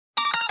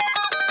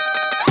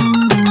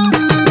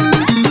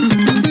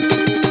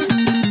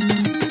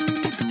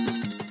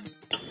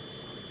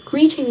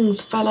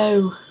Greetings,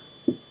 fellow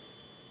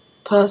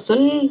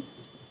person.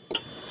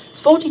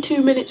 It's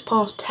 42 minutes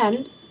past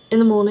 10 in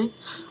the morning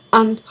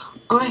and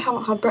I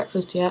haven't had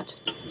breakfast yet.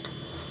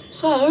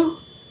 So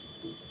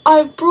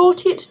I've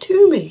brought it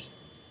to me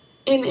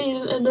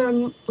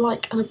in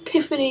like an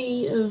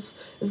epiphany of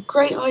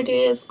great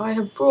ideas. I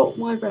have brought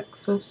my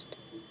breakfast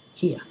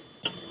here.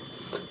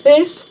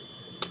 This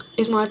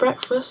is my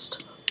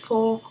breakfast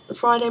for the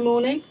Friday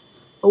morning,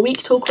 a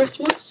week till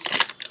Christmas.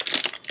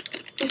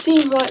 It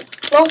seems like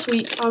last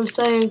week I was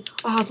saying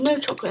I had no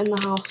chocolate in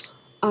the house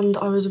and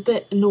I was a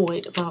bit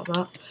annoyed about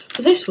that.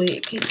 But this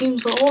week it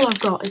seems that all I've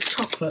got is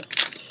chocolate.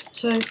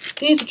 So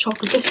these are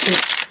chocolate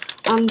biscuits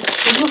and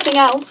there's nothing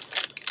else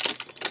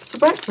for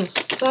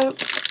breakfast. So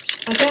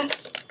I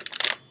guess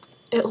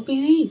it'll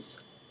be these.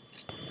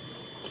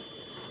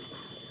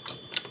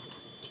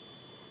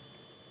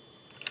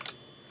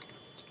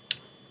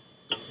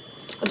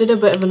 I did a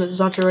bit of an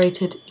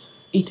exaggerated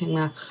eating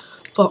there,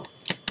 but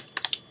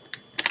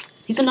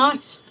these are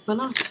nice. They're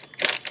nice.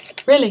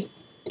 Really.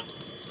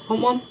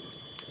 Want one?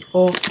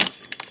 Or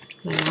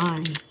they're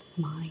mine.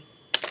 Mine.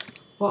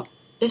 What?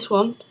 This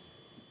one?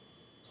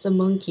 It's a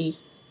monkey.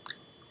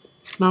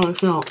 No,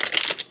 it's not.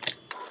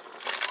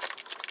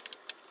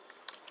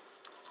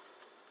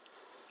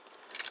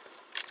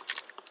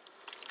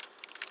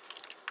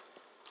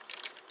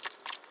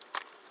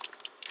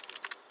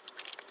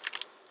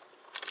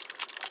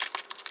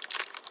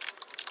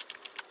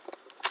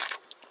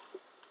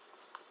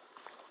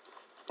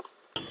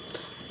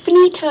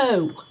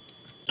 Finito!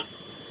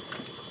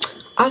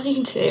 As you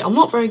can see, I'm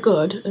not very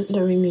good at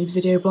doing these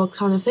video blog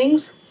kind of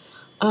things.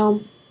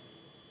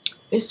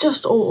 It's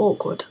just all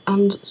awkward,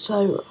 and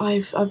so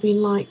I've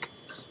been like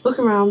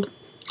looking around,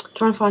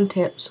 trying to find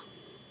tips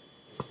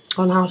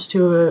on how to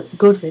do a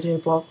good video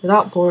blog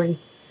without boring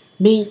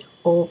me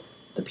or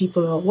the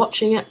people who are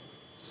watching it.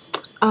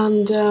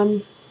 And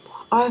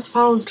I've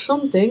found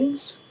some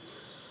things,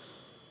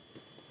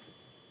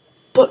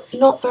 but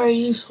not very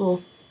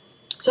useful.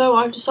 So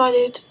I've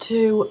decided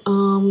to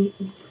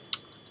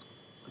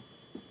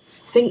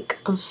think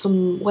of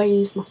some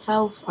ways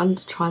myself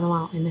and try them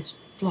out in this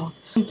vlog.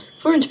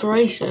 For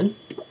inspiration,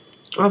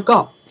 I've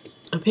got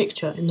a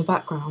picture in the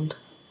background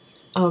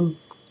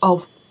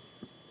of,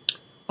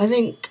 I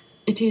think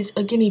it is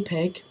a guinea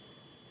pig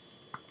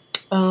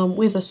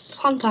with a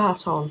Santa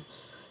hat on.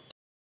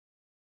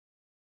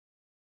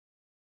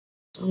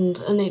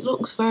 And it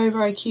looks very,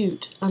 very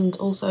cute and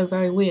also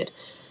very weird.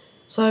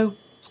 So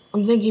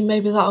I'm thinking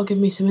maybe that'll give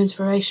me some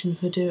inspiration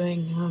for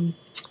doing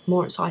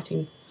more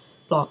exciting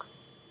vlog.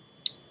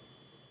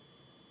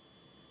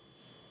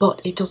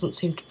 But it doesn't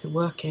seem to be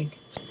working.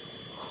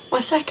 My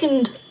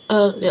second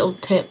little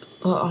tip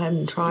that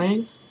I'm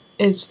trying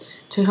is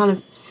to kind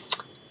of,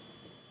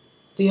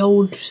 the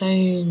old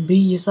saying, be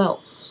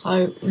yourself.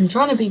 So I'm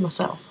trying to be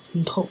myself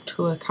and talk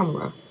to a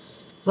camera.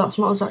 That's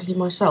not exactly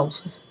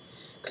myself,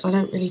 because I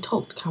don't really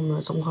talk to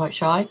cameras, I'm quite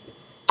shy.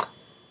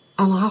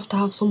 And I have to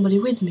have somebody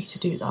with me to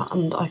do that,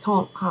 and I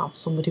can't have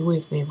somebody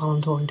with me while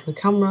I'm talking to a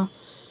camera,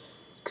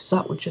 because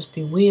that would just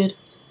be weird.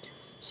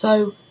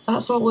 So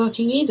that's not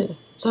working either.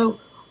 So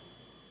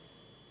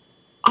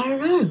I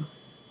don't know,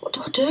 what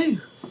do I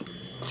do?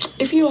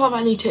 If you have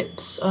any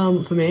tips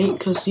for me,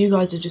 because you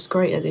guys are just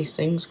great at these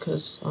things,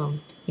 because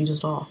you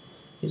just are,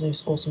 you're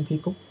those awesome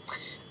people,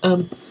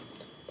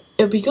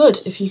 it'd be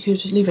good if you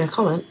could leave me a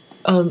comment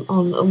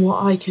on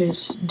what I could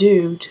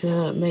do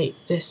to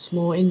make this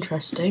more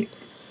interesting.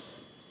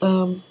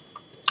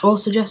 Or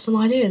suggest some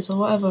ideas or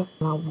whatever.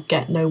 And I will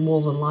get no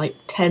more than like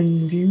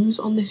 10 views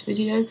on this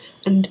video,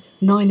 and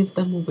 9 of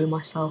them will be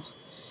myself.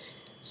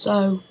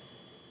 So,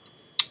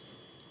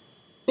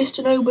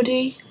 Mr.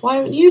 Nobody, why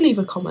don't you leave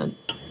a comment?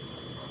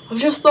 I've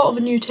just thought of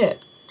a new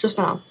tip, just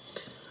now.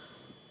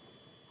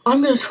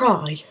 I'm going to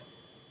try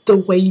the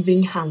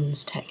waving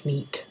hands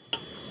technique.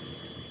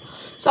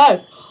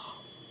 So,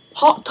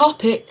 hot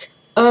topic,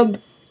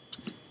 it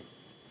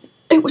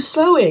was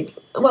snowing.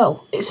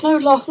 Well, it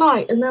snowed last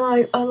night, and then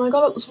I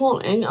got up this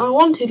morning, and I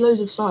wanted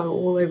loads of snow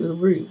all over the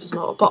roofs,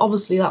 but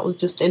obviously that was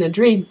just in a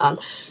dreamland.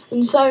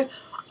 And so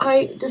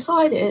I didn't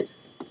decide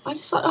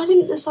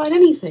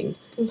anything.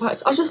 In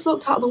fact, I just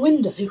looked out the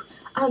window,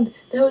 and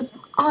there was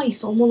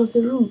ice on one of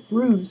the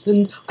roofs,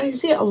 and I can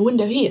see it out the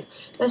window here.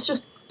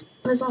 There's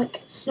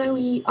like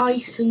snowy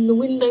ice, and the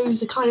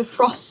windows are kind of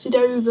frosted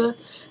over,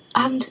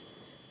 and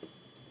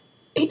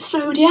it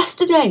snowed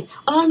yesterday,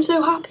 and I'm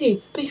so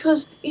happy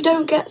because you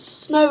don't get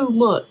snow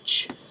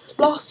much.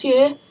 Last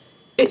year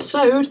it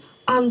snowed,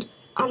 and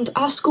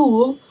our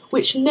school,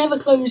 which never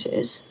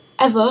closes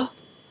ever,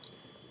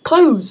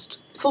 closed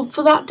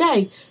for that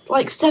day.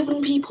 Like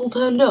 7 people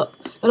turned up,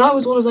 and I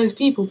was one of those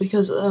people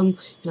because you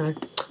know,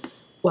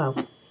 well,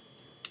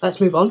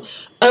 let's move on.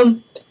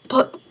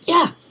 But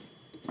yeah,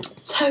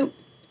 so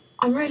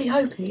I'm really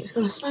hoping it's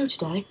going to snow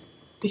today,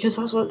 because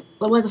that's what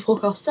the weather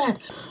forecast said.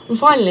 And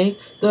finally,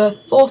 the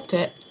fourth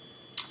tip,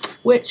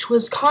 which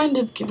was kind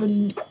of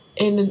given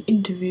in an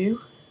interview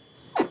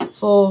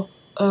for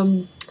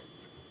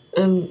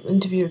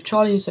interview of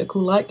Charlie, So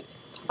Cool Like,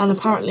 and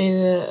apparently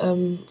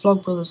the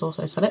Vlog Brothers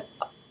also said it.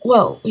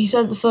 Well, he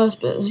said the first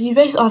bit, you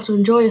basically have to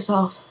enjoy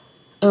yourself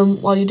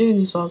while you're doing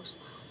these vlogs.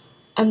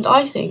 And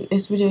I think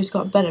this video's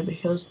got better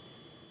because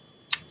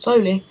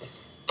slowly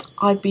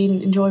I've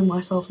been enjoying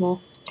myself more.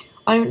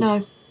 I don't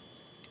know.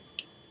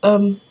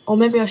 Or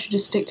maybe I should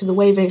just stick to the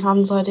waving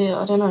hands idea,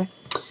 I don't know.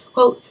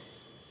 Well,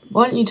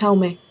 why don't you tell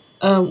me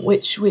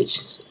which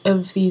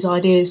of these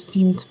ideas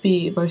seem to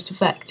be the most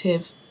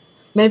effective?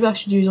 Maybe I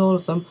should use all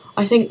of them.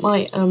 I think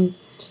my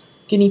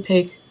guinea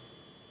pig,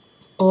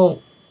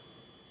 or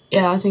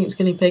yeah, I think it's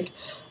guinea pig,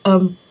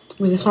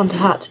 with a Santa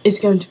hat is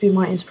going to be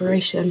my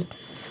inspiration.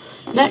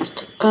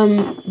 Next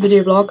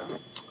video blog,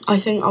 I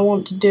think I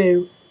want to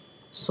do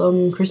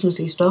some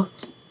Christmassy stuff.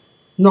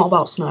 Not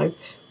about snow,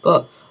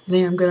 but I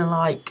think I'm gonna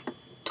like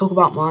talk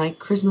about my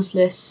Christmas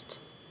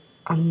list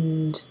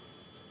and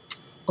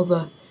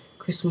other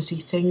Christmassy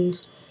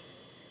things.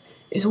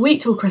 It's a week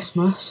till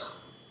Christmas,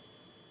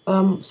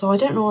 so I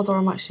don't know whether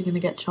I'm actually gonna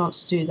get a chance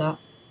to do that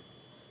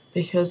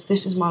because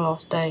this is my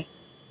last day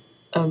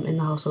in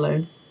the house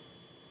alone.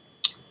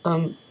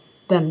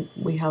 Then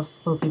we have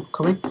other people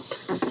coming,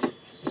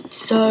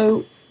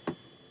 so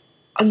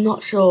I'm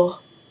not sure.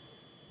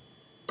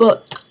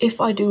 But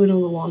if I do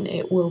another one,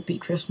 it will be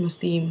Christmas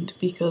themed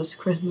because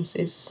Christmas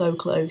is so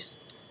close.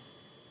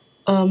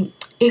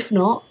 If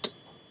not,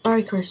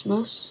 Merry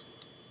Christmas,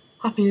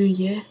 Happy New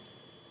Year.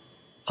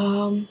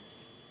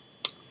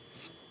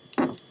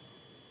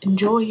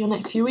 Enjoy your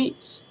next few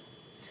weeks.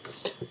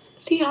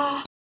 See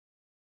ya!